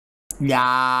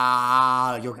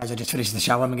Yeah, yo guys, I just finished the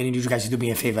shower. I'm gonna need you guys to do me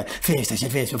a favor. First, I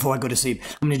said first, before I go to sleep,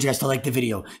 I'm gonna need you guys to like the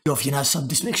video. Yo, if you're not subbed,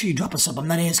 just make sure you drop a sub. I'm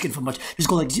not asking for much. Just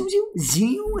go like, zoom,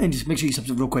 and just make sure you sub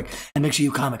real quick. And make sure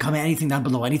you comment. Comment anything down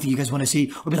below. Anything you guys want to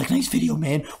see. Or be like, nice video,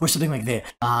 man. Or something like that.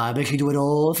 Make sure you do it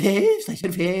all first. I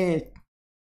said first.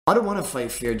 I don't want to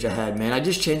fight Fear Jihad, man. I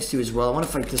just chanced you as well. I want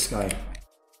to fight this guy.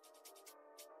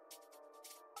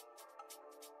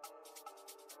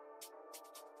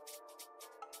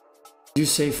 You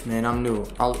safe, man. I'm new.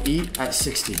 I'll eat at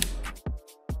 60.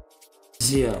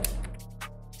 Zio.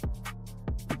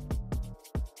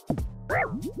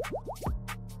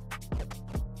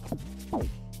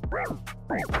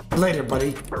 Later,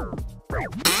 buddy. I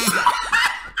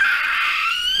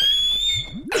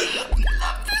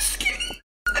love this game.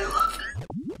 I love it.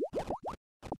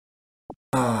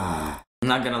 I'm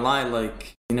not gonna lie,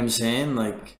 like, you know what I'm saying?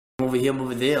 Like, I'm over here, I'm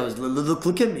over there.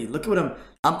 Look at me. Look at what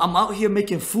I'm out here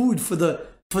making food for the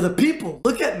people.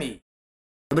 Look at me.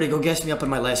 Everybody go guess me up on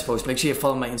my last post. Make sure you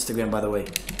follow my Instagram, by the way.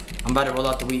 I'm about to roll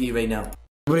out the Wii right now.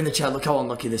 Everybody in the chat, look how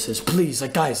unlucky this is. Please,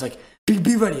 like, guys, like,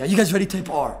 be ready. Are you guys ready? Type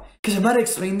R. Because I'm about to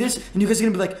explain this, and you guys are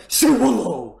going to be like, say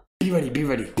hello. Be ready, be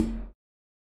ready.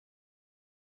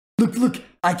 Look.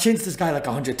 I chanced this guy like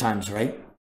 100 times, right?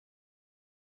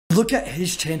 Look at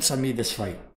his chance on me this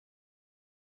fight.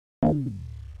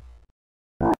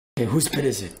 Okay, whose pit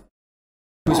is it?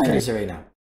 Whose pit is it right now?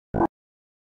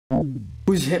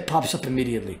 Whose hit pops up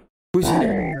immediately? Who's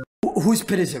hitting? Whose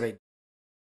pit is it right now?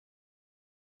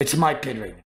 It's my pit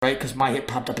right now, right? Because my hit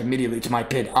popped up immediately. It's my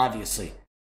pit, obviously.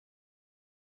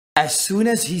 As soon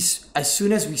as we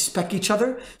spec each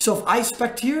other, so if I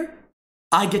spec here,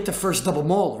 I get the first double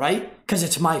mole, right? Because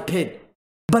it's my pit.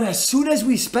 But as soon as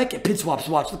we spec, it pit swaps.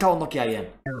 Watch, look how unlucky I am.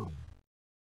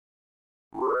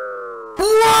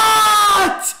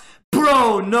 What?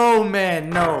 Bro, no, man,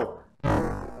 no.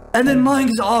 And then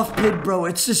mine's off pit, bro.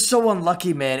 It's just so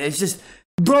unlucky, man. It's just,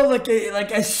 bro, like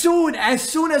as soon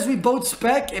as we both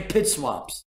spec, it pit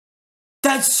swaps.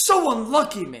 That's so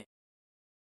unlucky, man.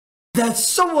 That's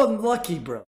so unlucky,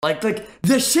 bro. Like the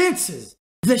chances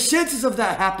of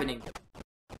that happening.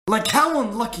 Like, how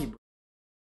unlucky, bro.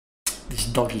 This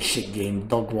doggy shit game,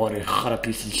 dog water, hot a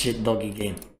piece of shit doggy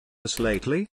game.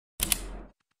 Lately.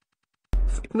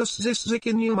 Fitness this zick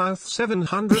in your mouth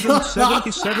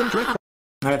 777 record.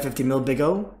 150 mil Big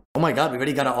O. Oh my god, we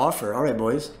already got an offer. Alright,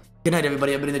 boys. Good night,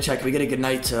 everybody. Everybody in the chat. Can we get a good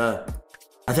night to...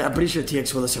 I'm pretty sure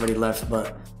TX Willis already left,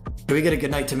 but... Can we get a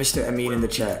good night to Mr. Amin in the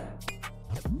chat?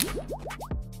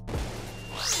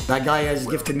 That guy has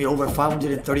gifted me over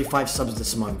 535 subs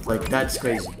this month. Like, that's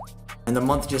crazy. And the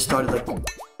month just started, like...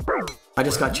 I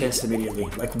just got chanced immediately.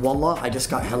 Like, wallah, I just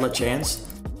got hella chanced.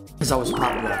 Because I was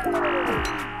popular.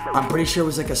 I'm pretty sure it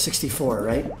was like a 64,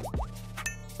 right?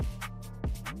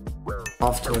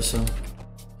 Off torso.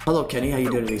 Hello, Kenny. How you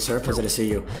doing today, sir? Pleasure to see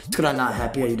you. It's good I'm not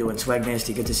happy. How you doing? Swag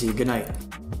Nasty. Good to see you. Good night.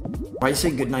 Why you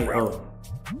saying good night? Oh.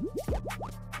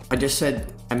 I just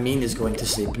said Amin is going to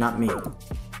sleep, not me.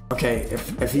 Okay,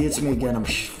 if he hits me again, I'm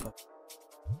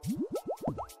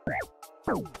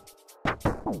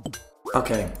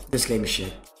Okay, this game is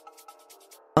shit.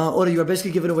 Oda, you are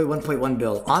basically giving away 1.1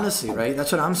 bill. Honestly, right?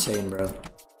 That's what I'm saying, bro.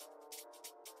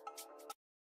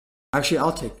 Actually,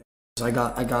 I'll take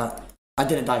that. I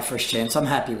didn't die first chance. I'm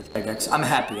happy with Kegex. I'm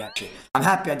happy, actually. I'm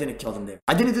happy I didn't kill them there.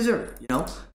 I didn't deserve it, you know?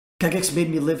 Kegex made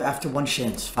me live after one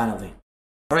chance, finally.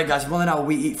 Alright guys, rolling out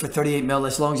We Eat for 38 mil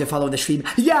as long as you follow the stream.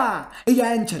 Yeah,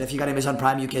 and chat. If you got Amazon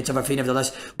Prime, you can't suffer free.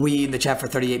 Nevertheless, We Eat in the chat for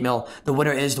 38 mil. The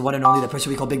winner is the one and only, the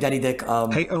person we call Big Daddy Dick.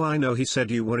 Hey, oh, I know he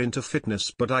said you were into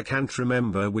fitness, but I can't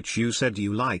remember which you said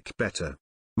you like better.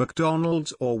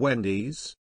 McDonald's or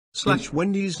Wendy's? /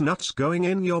 Wendy's nuts going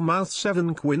in your mouth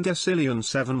 7 quindecillion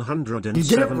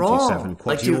 777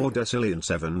 quadrillion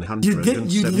 777 you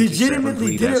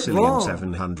legitimately did it wrong.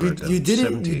 You did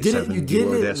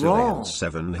it wrong.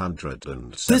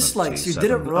 777. Dislikes, you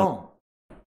did it wrong.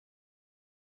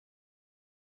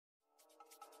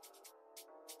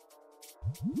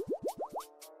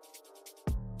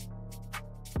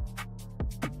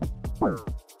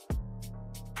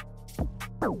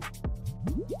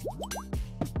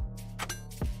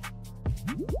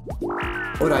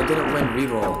 What, I didn't win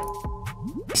reroll.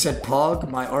 He said Pog,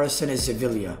 my RSN is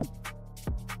Sevilla.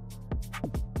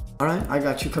 Alright, I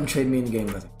got you. Come trade me in game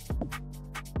with it.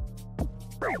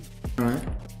 Alright.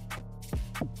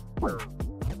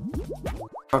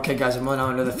 Okay guys, I'm going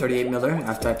on another 38 miller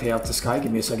after I pay out this guy.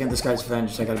 Give me a second. This guy's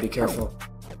vengeance, I gotta be careful.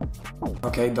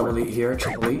 Okay, double eat here,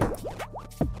 triple eat.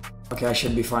 Okay, I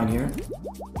should be fine here.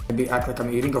 Maybe act like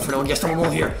I'm eating. Go for no one. Yes, double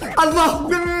mole here. Allah!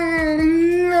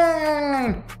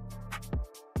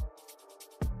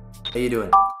 How you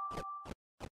doing?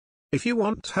 If you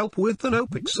want help with the no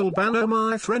pixel banner,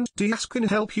 my friend DS can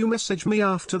help you. Message me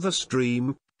after the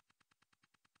stream.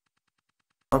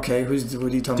 Okay, what are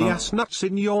you talking about? DS nuts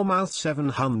in your mouth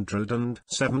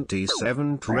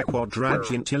 777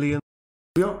 quadrillion.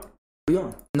 We are.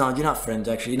 No, you're not friends,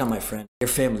 actually. You're not my friend. You're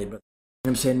family, bro. You know what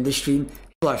I'm saying? This stream,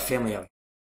 people are family out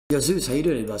here. Yo, Zeus, how you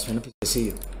doing, boss man? Happy to see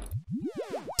you.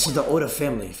 This is the Oda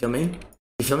family, you feel me?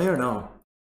 You feel me or no?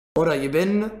 Oda, you've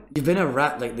been a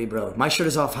rat lately, bro. My shirt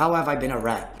is off. How have I been a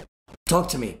rat? Talk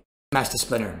to me, Master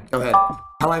Splinter. Go ahead.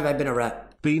 How have I been a rat?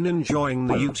 Been enjoying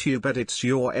the YouTube edits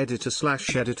your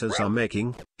editor/editors are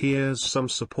making. Here's some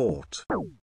support.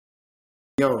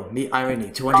 Yo, me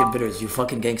irony, 200 bitters, you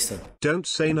fucking gangster. Don't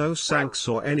say no thanks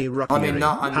or any rucking. I mean,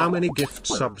 How many gift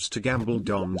subs to Gamble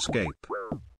Don's cape?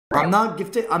 I'm not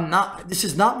gifted, this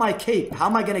is not my cape. How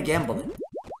am I gonna gamble it?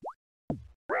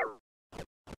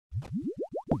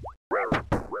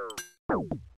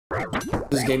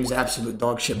 This game is absolute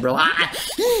dog shit, bro.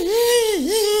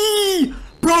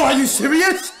 Bro, are you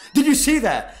serious? Did you see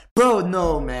that? Bro,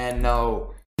 no, man,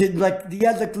 no. He had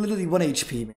like literally 1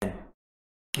 HP, man.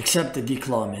 Except the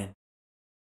declaw, man.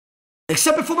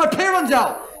 Except before my pay runs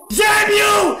out! Damn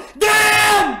you!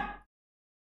 Damn!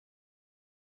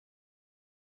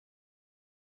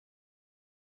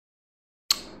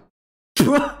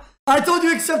 I told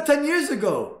you except 10 years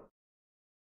ago.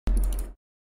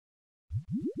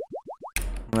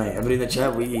 Alright, everybody in the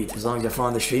chat, we eat. As long as you're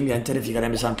following the stream, you entered. If you got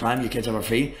Amazon Prime, you kids are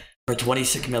free. For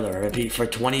 26 Miller. I repeat, for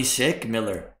 26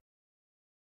 Miller.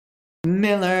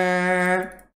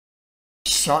 Miller!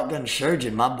 Shotgun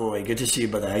Surgeon, my boy. Good to see you,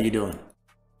 brother. How you doing?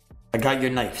 I got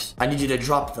your knives. I need you to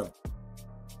drop them.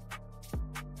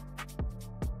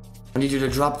 I need you to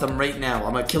drop them right now.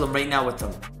 I'm gonna kill him right now with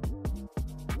them.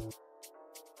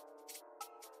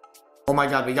 Oh my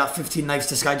god, we got 15 knives.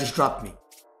 This guy just dropped me.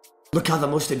 Look how the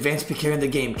most advanced PK in the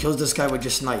game kills this guy with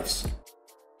just knives.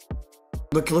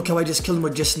 Look how I just killed him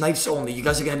with just knives only. You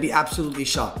guys are gonna be absolutely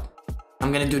shocked.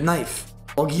 I'm gonna do knife.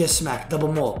 Ogia smack,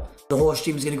 double maul. The whole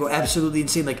stream is gonna go absolutely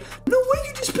insane. Like, no way,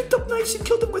 you just picked up knives and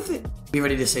killed him with it. Be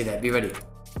ready to say that. Be ready.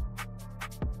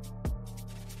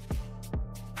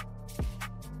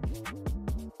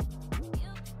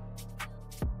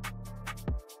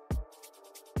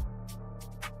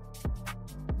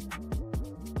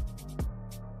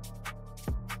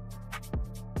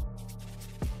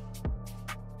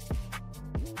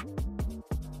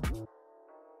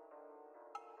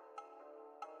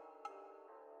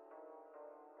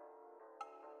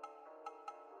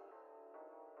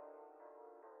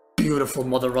 Beautiful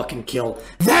mother rucking kill.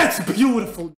 That's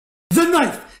beautiful. The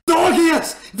knife, the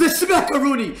OGS, the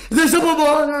smackaroonie,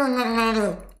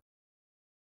 the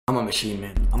I'm a machine,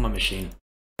 man. I'm a machine.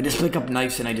 I just pick up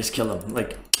knives and I just kill them.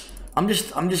 Like,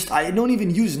 I don't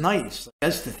even use knives. Like,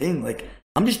 that's the thing. Like,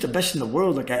 I'm just the best in the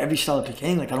world. Like, at every style of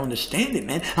Pking. Like, I don't understand it,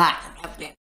 man.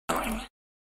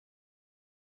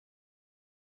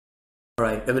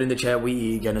 Alright, everybody in the chat, we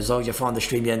eat again. As long as you're following the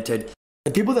stream, you entered. The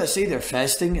people that say they're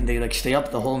fasting and they like stay up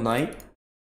the whole night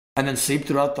and then sleep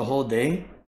throughout the whole day,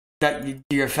 that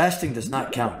your fasting does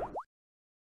not count.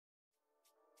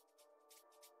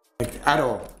 Like, at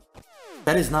all.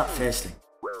 That is not fasting.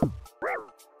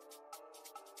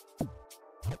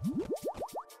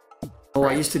 Oh,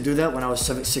 I used to do that when I was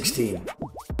 16.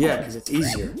 Yeah, because it's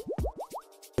easier.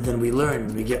 But then we learn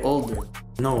when we get older.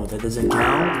 No, that doesn't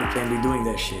count. We can't be doing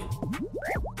that shit.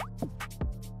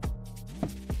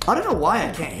 I don't know why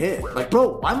I can't hit. Like,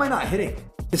 bro, why am I not hitting?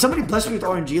 Did somebody bless me with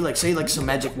RNG? Like, say, like, some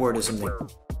magic word or something.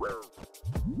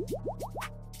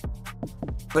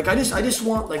 Like, I just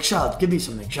want, like, Shab, give me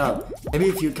something, Shab. Maybe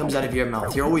if it comes out of your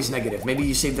mouth. You're always negative. Maybe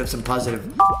you saved up some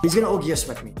positive. He's gonna OG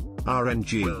spec me.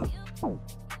 RNG.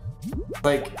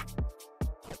 Like...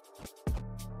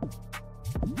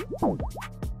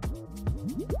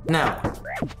 Now.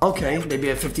 Okay, maybe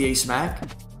a 58 smack.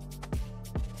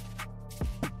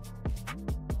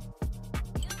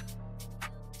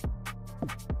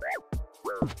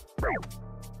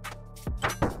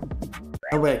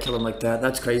 No way I kill him like that.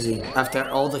 That's crazy. After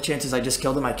all the chances I just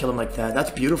killed him, I kill him like that.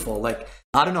 That's beautiful. Like,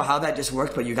 I don't know how that just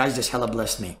worked, but you guys just hella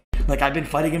blessed me. Like, I've been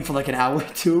fighting him for like an hour or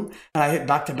two, and I hit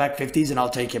back-to-back 50s, and I'll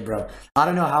take it, bro. I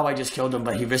don't know how I just killed him,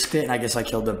 but he risked it, and I guess I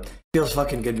killed him. Feels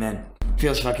fucking good, man.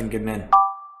 Feels fucking good, man.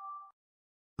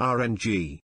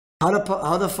 RNG.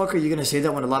 How the fuck are you gonna say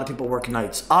that when a lot of people work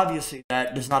nights? Obviously,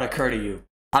 that does not occur to you.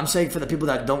 I'm saying for the people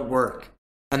that don't work,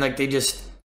 and like, they just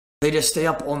stay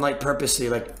up all night purposely,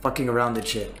 like, fucking around and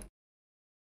shit.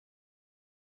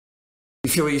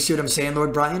 You see what I'm saying,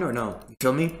 Lord Brian, or no? You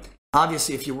feel me?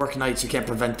 Obviously, if you work nights, you can't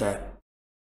prevent that.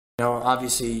 You know,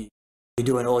 obviously, you're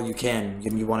doing all you can,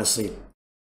 and you want to sleep.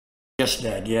 Just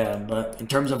that, yeah. But in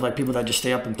terms of like people that just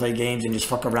stay up and play games and just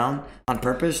fuck around on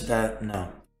purpose, that no.